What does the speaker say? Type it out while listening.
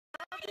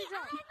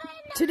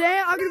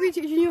Today I'm going to be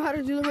teaching you how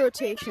to do the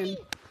rotation.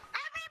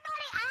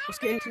 Let's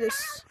get into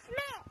this.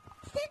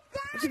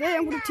 Today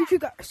I'm going to teach you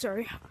guys,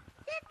 sorry.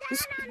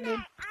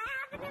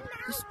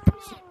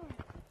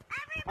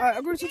 Alright,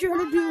 I'm going to teach you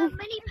how to do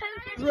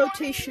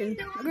rotation.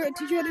 I'm going to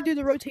teach you how to do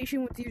the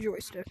rotation with your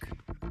joystick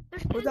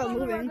without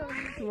moving in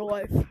real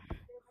life.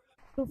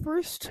 So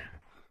first,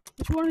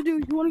 what you want to do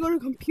is you want to go to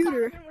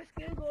computer,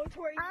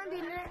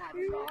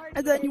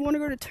 and then you want to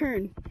go to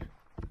turn.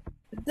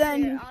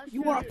 Then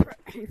you want to,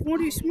 if you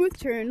want to do smooth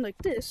turn like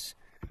this,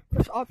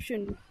 press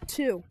option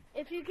 2.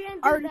 If you can't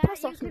I already do that,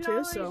 pressed option you 2,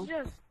 can so.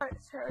 just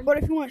But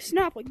if you want to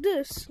snap like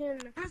this,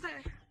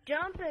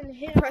 jump and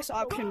hit. press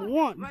option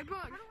 1.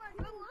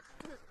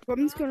 But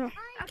I'm just gonna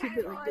keep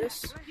it like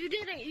this. You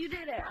did it. You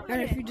did it.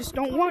 And if you just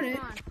don't want it,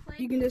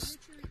 you can just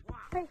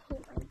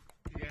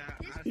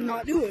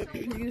not do it.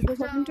 You can just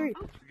press option 3.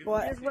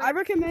 But I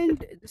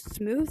recommend the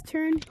smooth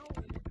turn,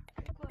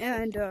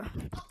 and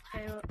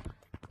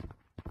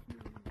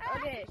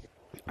Okay.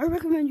 I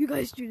recommend you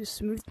guys do the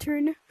smooth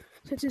turn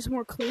since it's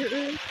more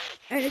clearer.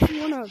 And if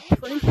you want to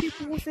prank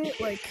people with it,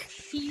 like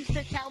He used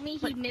to tell me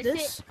he like missed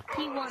this, it.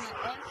 He won an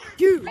F.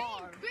 dude. Green,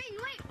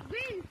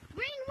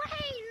 wait,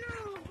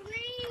 no,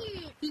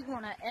 green. He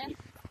won an F.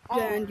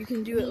 Then you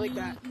can do it like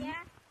that.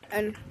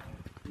 And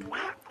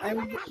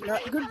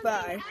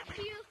goodbye.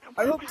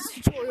 I hope this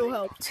tutorial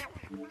helped.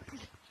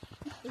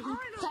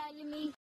 Telling me.